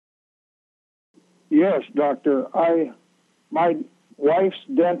Yes, doctor. My wife's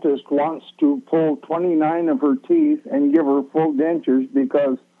dentist wants to pull 29 of her teeth and give her full dentures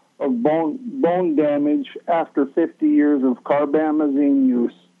because of bone damage after 50 years of carbamazine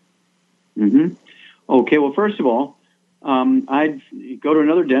use. Mm-hmm. Okay, well, first of all, I'd go to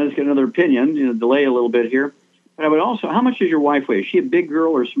another dentist, get another opinion, delay a little bit here. But I would also, how much does your wife weigh? Is she a big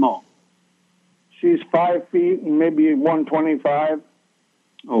girl or small? She's 5 feet and maybe 125.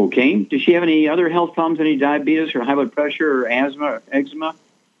 Okay. Does she have any other health problems, any diabetes or high blood pressure or asthma or eczema?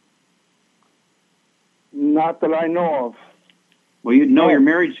 Not that I know of. Well, you'd know you're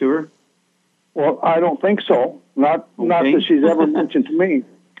married to her. Well, I don't think so. Not that she's ever mentioned to me.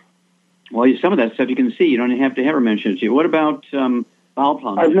 Well, some of that stuff you can see. You don't have to have her mention it to you. What about bowel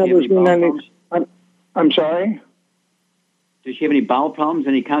problems? I've never seen any. I'm sorry? Does she have any bowel problems,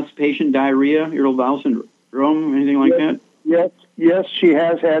 any constipation, diarrhea, irritable bowel syndrome, anything like that? Yes, she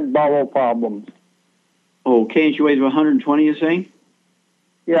has had bowel problems. Okay, and she weighs 120, you say?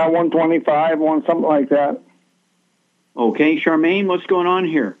 Yeah, 125, something like that. Okay, Charmaine, what's going on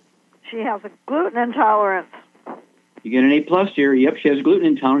here? She has a gluten intolerance. You get an A+ here. Yep, she has a gluten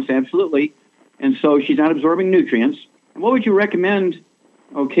intolerance, absolutely. And so she's not absorbing nutrients. And what would you recommend,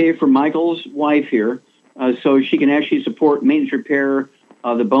 for Michael's wife here, so she can actually support maintenance repair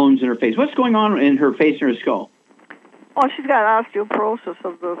of the bones in her face? What's going on in her face and her skull? Oh, she's got osteoporosis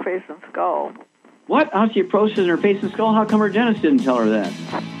of the face and skull. What? Osteoporosis in her face and skull? How come her dentist didn't tell her that?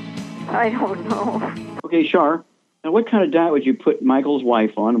 I don't know. Okay, Char. Now, what kind of diet would you put Michael's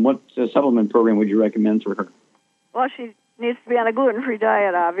wife on, and what supplement program would you recommend for her? Well, she needs to be on a gluten-free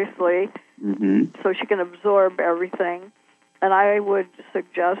diet, obviously, so she can absorb everything. And I would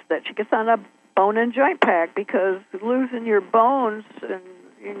suggest that she gets on a bone and joint pack, because losing your bones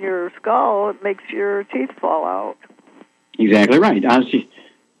in your skull, it makes your teeth fall out. Exactly right.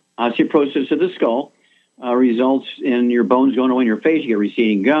 Osteoporosis of the skull results in your bones going away in your face. You get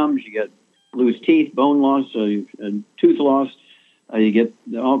receding gums, you get loose teeth, bone loss, tooth loss. You get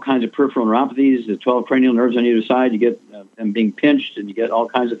all kinds of peripheral neuropathies, the 12 cranial nerves on either side. You get them being pinched, and you get all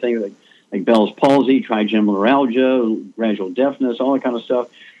kinds of things like Bell's palsy, trigeminal neuralgia, gradual deafness, all that kind of stuff,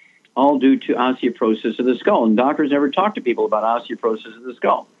 all due to osteoporosis of the skull. And doctors never talk to people about osteoporosis of the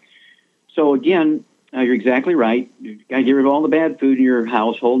skull. So again, you're exactly right. You've got to get rid of all the bad food in your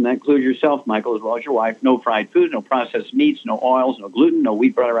household, and that includes yourself, Michael, as well as your wife. No fried food, no processed meats, no oils, no gluten, no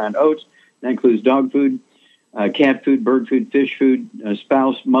wheat, bread, around oats. That includes dog food, cat food, bird food, fish food,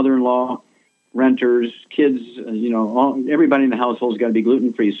 spouse, mother-in-law, renters, kids, everybody in the household has got to be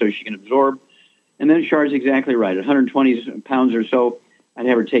gluten-free so she can absorb. And then Char's exactly right. 120 pounds or so, I'd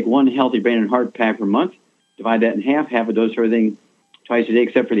have her take one healthy brain and heart pack per month, divide that in half a dose of everything twice a day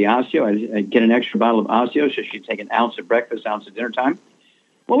except for the osteo. I'd get an extra bottle of osteo, so she'd take an ounce at breakfast, ounce at dinner time.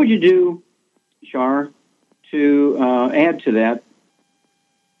 What would you do, Char, to add to that?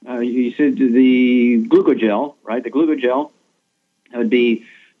 You said the glucogel, right? The glucogel, that would be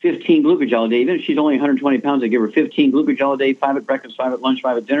 15 glucogel a day. Even if she's only 120 pounds, I'd give her 15 glucogel a day, 5 at breakfast, 5 at lunch,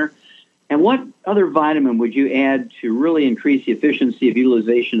 5 at dinner. And what other vitamin would you add to really increase the efficiency of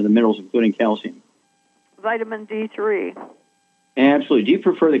utilization of the minerals, including calcium? Vitamin D3. Absolutely. Do you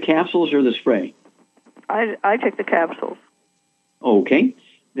prefer the capsules or the spray? I take the capsules. Okay.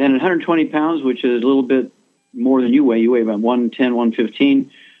 Then at 120 pounds, which is a little bit more than you weigh about 110,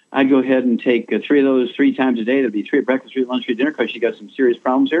 115, I'd go ahead and take 3 of those 3 times a day. That'd be 3 at breakfast, 3 at lunch, 3 at dinner, because she's got some serious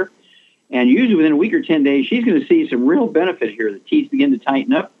problems here. And usually within a week or 10 days, she's going to see some real benefit here. The teeth begin to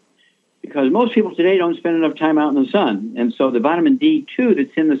tighten up, because most people today don't spend enough time out in the sun. And so the vitamin D2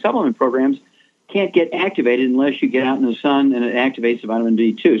 that's in the supplement programs can't get activated unless you get out in the sun, and it activates the vitamin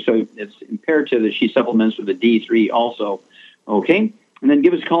D2. So it's imperative that she supplements with the D3 also. Okay? And then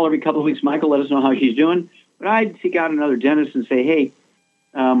give us a call every couple of weeks, Michael. Let us know how she's doing. But I'd seek out another dentist and say, hey,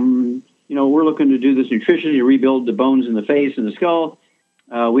 we're looking to do this nutritionally to rebuild the bones in the face and the skull.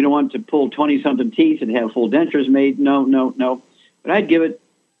 We don't want to pull 20-something teeth and have full dentures made. No. But I'd give it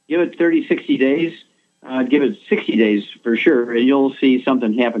 30, 60 days. I'd give it 60 days for sure, and you'll see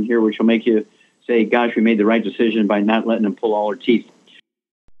something happen here which will make you say, gosh, we made the right decision by not letting them pull all her teeth.